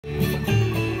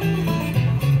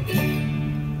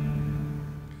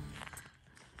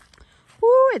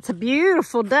It's a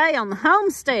beautiful day on the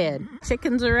homestead.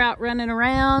 Chickens are out running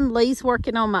around. Lee's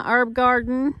working on my herb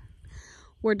garden.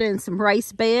 We're doing some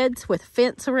raised beds with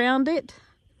fence around it.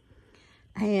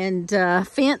 And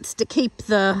fence to keep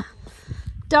the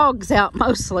dogs out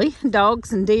mostly.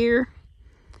 Dogs and deer.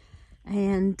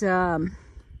 And got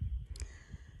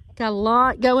a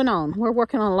lot going on. We're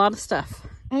working on a lot of stuff.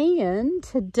 And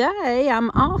today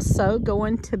I'm also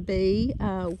going to be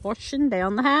washing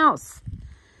down the house.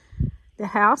 The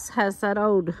house has that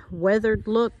old weathered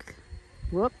look.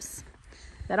 Whoops.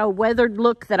 That old weathered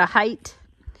look that I hate.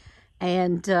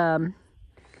 And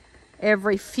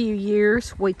every few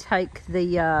years we take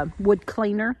the wood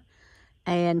cleaner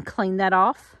and clean that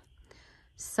off.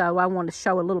 So I want to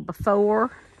show a little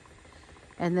before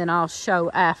and then I'll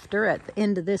show after at the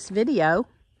end of this video.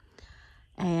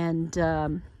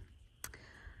 And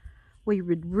we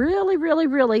would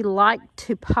really like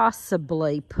to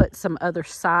possibly put some other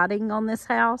siding on this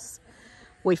house.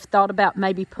 We've thought about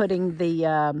maybe putting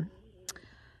the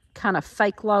kind of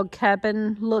fake log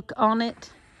cabin look on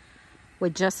it. We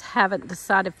just haven't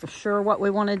decided for sure what we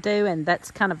want to do, and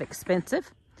that's kind of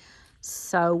expensive.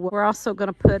 So we're also going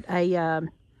to put a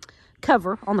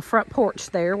cover on the front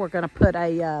porch there. We're going to put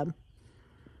a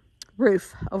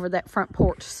roof over that front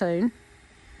porch soon.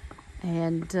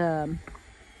 And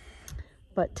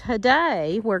but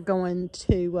today we're going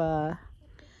to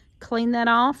clean that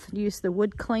off, use the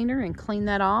wood cleaner and clean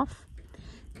that off.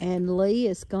 And Lee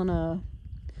is gonna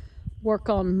work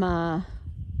on my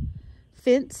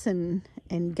fence and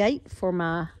gate for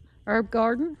my herb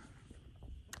garden.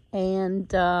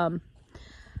 And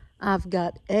I've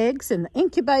got eggs in the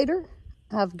incubator.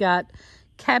 I've got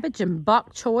cabbage and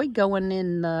bok choy going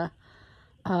in the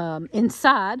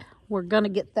inside. We're going to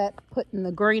get that put in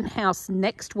the greenhouse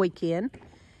next weekend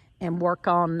and work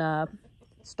on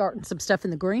starting some stuff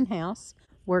in the greenhouse.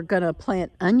 We're going to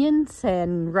plant onions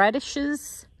and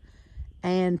radishes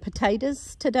and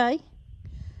potatoes today.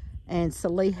 And so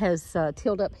Lee has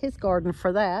tilled up his garden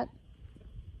for that.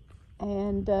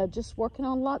 And just working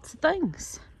on lots of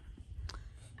things.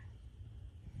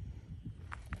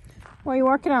 What are you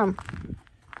working on?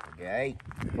 Gate.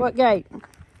 What gate?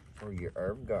 For your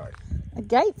herb garden. A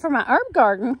gate for my herb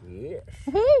garden? Yes.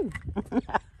 Woohoo!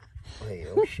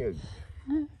 Well, shoot.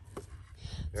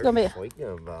 It's gonna be sweet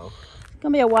gumbo.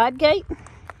 Gonna be a wide gate?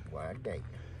 Wide gate.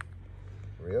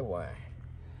 Real wide.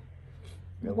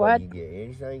 No Wide. way you get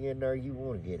anything in there you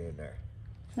want to get in there.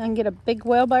 I can get a big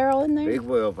wheelbarrow in there? Big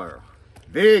wheelbarrow.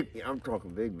 Big, I'm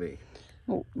talking big.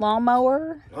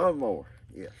 Lawnmower? Lawnmower,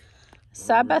 yes.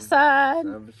 Side by side?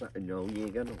 Side by side. No, you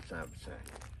ain't got no side by side.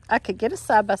 I could get a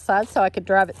side by side so I could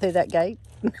drive it through that gate.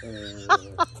 You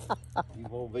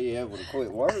won't be able to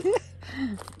quit work.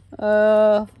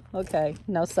 Okay.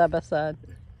 No side by side.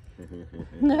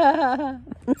 The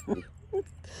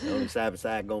only side by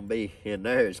side gonna be in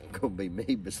there is gonna be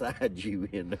me beside you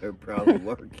in there probably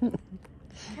working.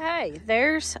 Okay,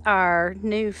 there's our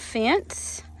new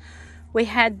fence. We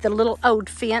had the little old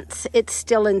fence. It's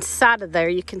still inside of there.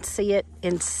 You can see it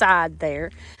inside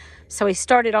there. So he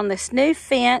started on this new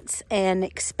fence and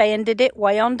expanded it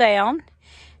way on down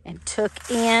and took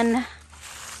in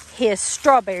his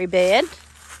strawberry bed.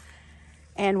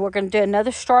 And we're going to do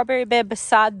another strawberry bed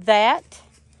beside that.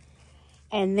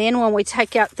 And then when we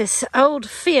take out this old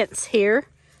fence here,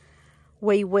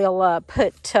 we will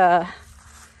put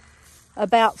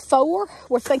about 4.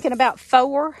 We're thinking about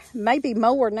 4, maybe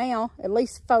more now, at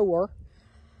least 4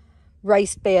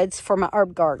 raised beds for my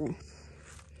herb garden.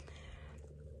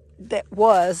 That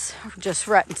was just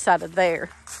right inside of there.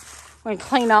 We're going to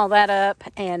clean all that up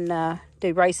and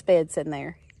do raised beds in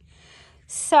there.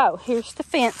 So here's the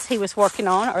fence he was working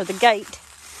on, or the gate.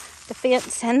 The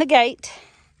fence and the gate.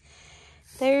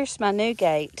 There's my new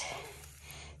gate.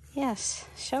 Yes,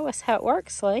 show us how it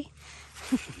works, Lee.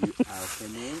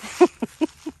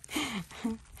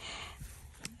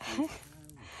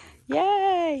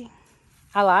 Yay!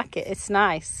 I like it. It's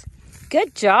nice.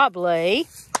 Good job, Lee.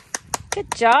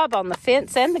 Good job on the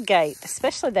fence and the gate,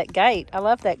 especially that gate. I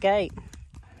love that gate.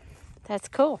 That's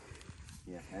cool.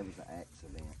 Yeah, that was an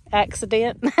accident.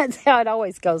 Accident? That's how it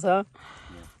always goes, huh?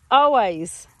 Yeah.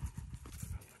 Always.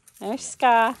 There's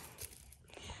Sky.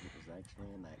 It was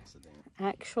actually an accident.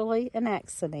 Actually an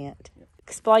accident. Yep.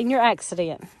 Explain your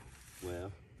accident.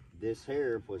 Well, this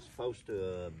here was supposed to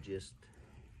have just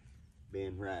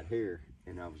been right here,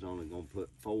 and I was only going to put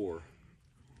 4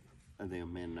 of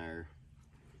them in there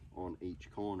on each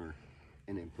corner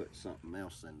and then put something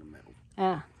else in the middle.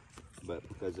 Ah. But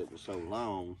because it was so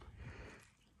long,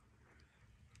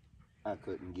 I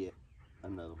couldn't get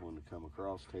another one to come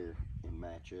across here and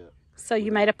match up. So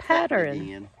you made a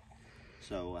pattern.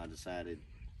 So I decided,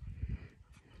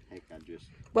 heck, I just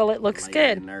Well, it looks lay it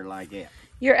good. in there like that.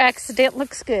 Your accident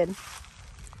looks good.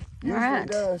 Usually All right.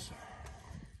 does.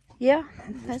 Yeah,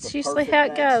 Just that's a usually how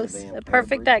it perfect goes. accident A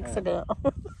perfect every time. accident.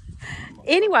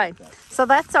 Anyway, so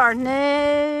that's our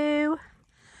new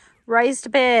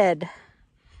raised bed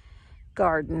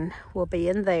garden will be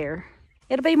in there.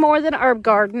 It'll be more than a herb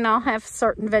garden. I'll have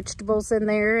certain vegetables in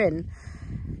there and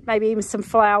maybe even some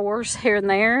flowers here and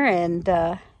there, and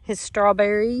his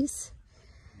strawberries.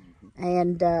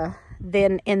 And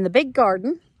then in the big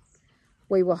garden,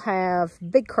 we will have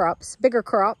bigger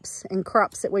crops, and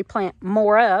crops that we plant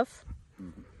more of.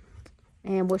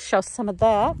 And we'll show some of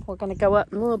that. We're going to go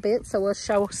up in a little bit, so we'll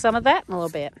show some of that in a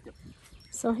little bit.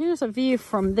 So here's a view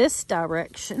from this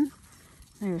direction.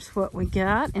 There's what we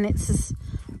got, and it's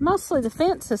mostly the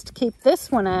fences to keep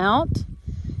this one out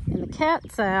and the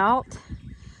cats out.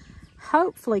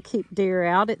 Hopefully keep deer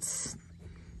out.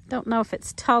 Don't know if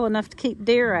it's tall enough to keep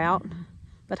deer out,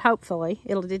 but hopefully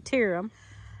it'll deter them.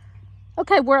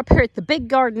 Okay, we're up here at the big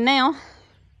garden now.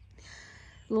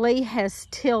 Lee has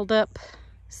tilled up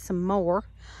some more.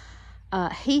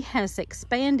 He has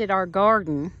expanded our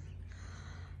garden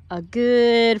a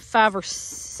good 5 or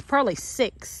probably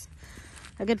 6,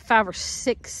 a good 5 or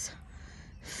 6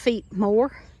 feet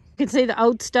more. You can see the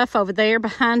old stuff over there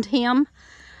behind him.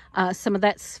 Some of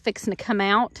that's fixing to come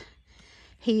out.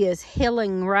 He is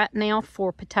hilling right now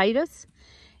for potatoes.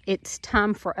 It's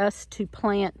time for us to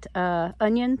plant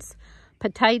onions,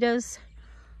 potatoes,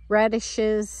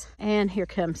 radishes, and here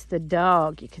comes the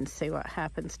dog. You can see what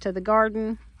happens to the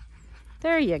garden.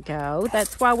 There you go.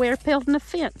 That's why we're building a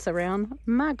fence around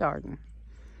my garden.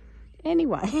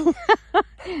 Anyway,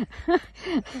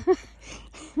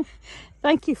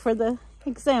 thank you for the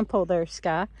example there,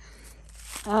 Sky.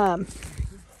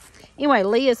 Anyway,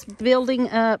 Lee is building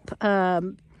up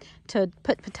to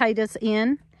put potatoes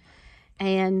in,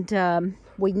 and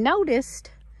we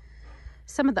noticed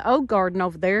some of the old garden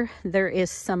over there. There is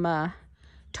some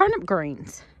turnip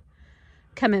greens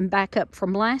coming back up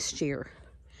from last year,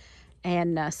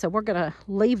 and so we're gonna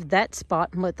leave that spot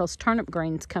and let those turnip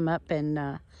greens come up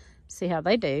and see how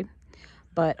they do.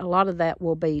 But a lot of that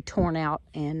will be torn out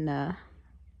and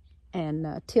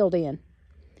tilled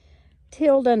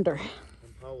under.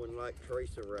 I'm hoeing like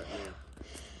Teresa right now.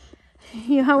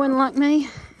 You hoeing like me?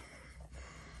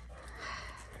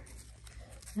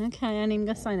 Okay, I ain't even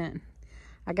gonna say nothing.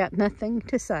 I got nothing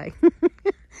to say.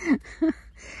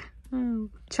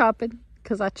 Chopping,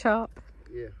 because I chop.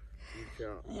 Yeah, you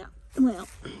chop. Yeah, well.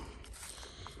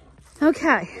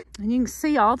 Okay, and you can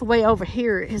see all the way over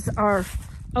here is our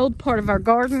old part of our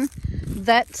garden.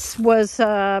 That was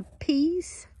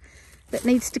peas that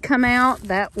needs to come out.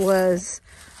 That was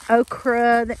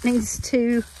okra that needs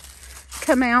to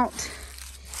come out.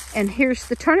 And here's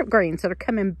the turnip greens that are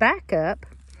coming back up.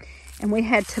 And we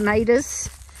had tomatoes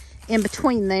in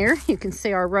between there. You can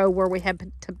see our row where we have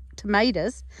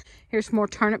tomatoes. Here's more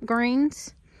turnip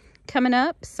greens coming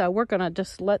up. So we're going to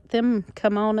just let them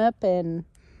come on up and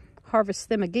harvest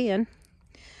them again.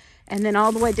 And then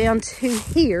all the way down to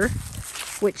here,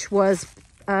 which was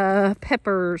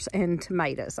peppers and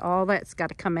tomatoes. All that's got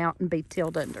to come out and be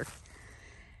tilled under.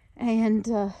 And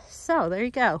so there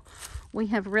you go. We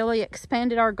have really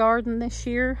expanded our garden this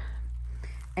year.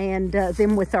 And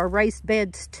then with our raised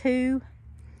beds too,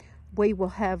 we will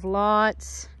have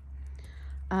lots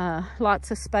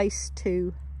of space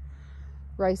to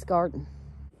raise garden.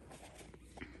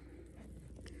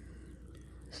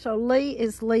 So Lee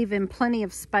is leaving plenty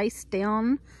of space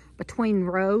down between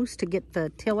rows to get the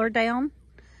tiller down,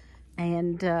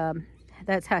 and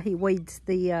that's how he weeds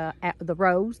the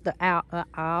rows, the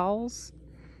aisles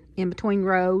in between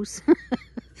rows.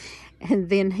 And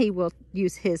then he will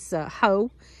use his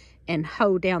hoe and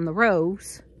hoe down the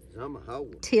rows,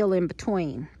 till in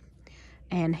between.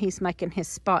 And he's making his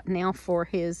spot now for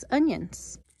his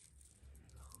onions.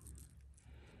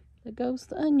 There goes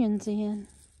the onions in.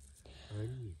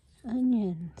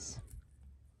 Onions.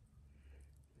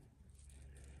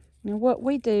 Now what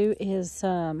we do is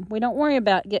we don't worry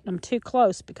about getting them too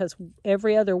close, because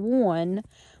every other one,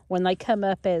 when they come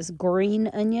up as green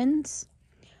onions,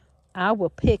 I will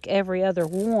pick every other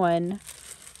one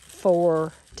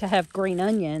to have green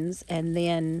onions, and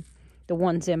then the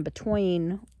ones in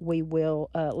between we will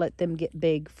let them get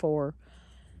big for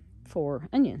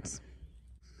onions.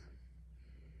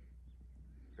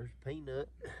 There's peanut.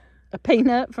 A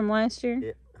peanut from last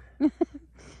year? Yeah.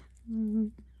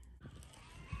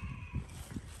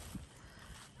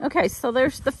 Okay, so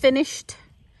there's the finished,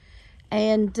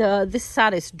 and this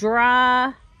side is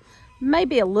dry,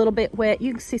 maybe a little bit wet.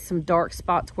 You can see some dark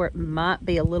spots where it might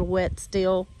be a little wet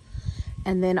still.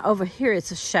 And then over here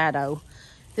it's a shadow.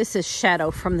 This is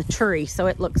shadow from the tree, so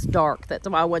it looks dark. That's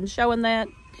why I wasn't showing that.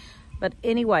 But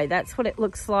anyway, that's what it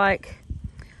looks like.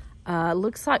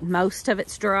 Looks like most of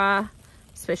it's dry,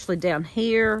 especially down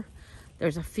here.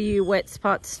 There's a few wet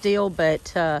spots still,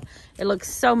 but it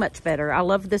looks so much better. I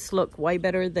love this look way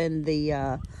better than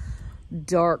the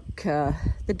dark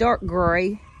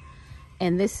gray.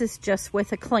 And this is just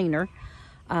with a cleaner.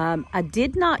 I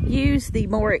did not use the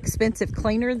more expensive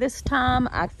cleaner this time.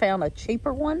 I found a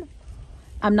cheaper one.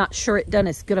 I'm not sure it done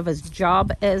as good of a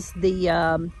job as the,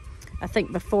 I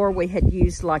think before we had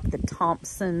used like the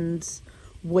Thompson's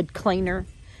wood cleaner,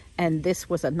 and this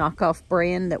was a knockoff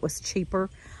brand that was cheaper.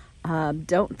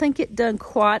 Don't think it done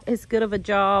quite as good of a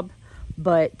job,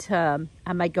 but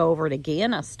I may go over it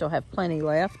again. I still have plenty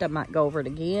left. I might go over it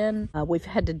again. We've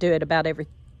had to do it about every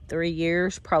 3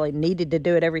 years, probably needed to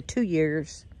do it every 2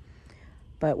 years,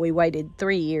 but we waited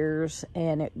 3 years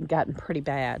and it gotten pretty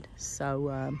bad.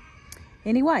 So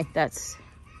anyway, that's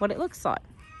what it looks like.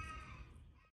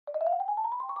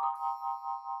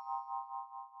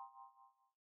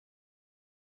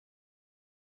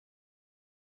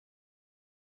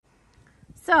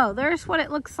 So there's what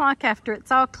it looks like after it's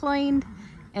all cleaned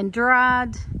and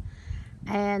dried,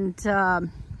 and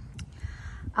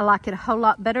I like it a whole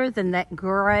lot better than that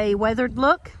gray weathered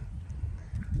look.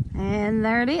 And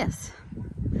there it is.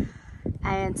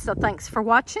 And so thanks for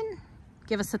watching.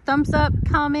 Give us a thumbs up,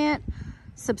 comment,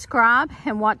 subscribe,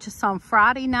 and watch us on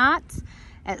Friday nights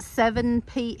at 7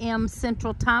 p.m.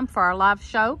 Central Time for our live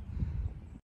show.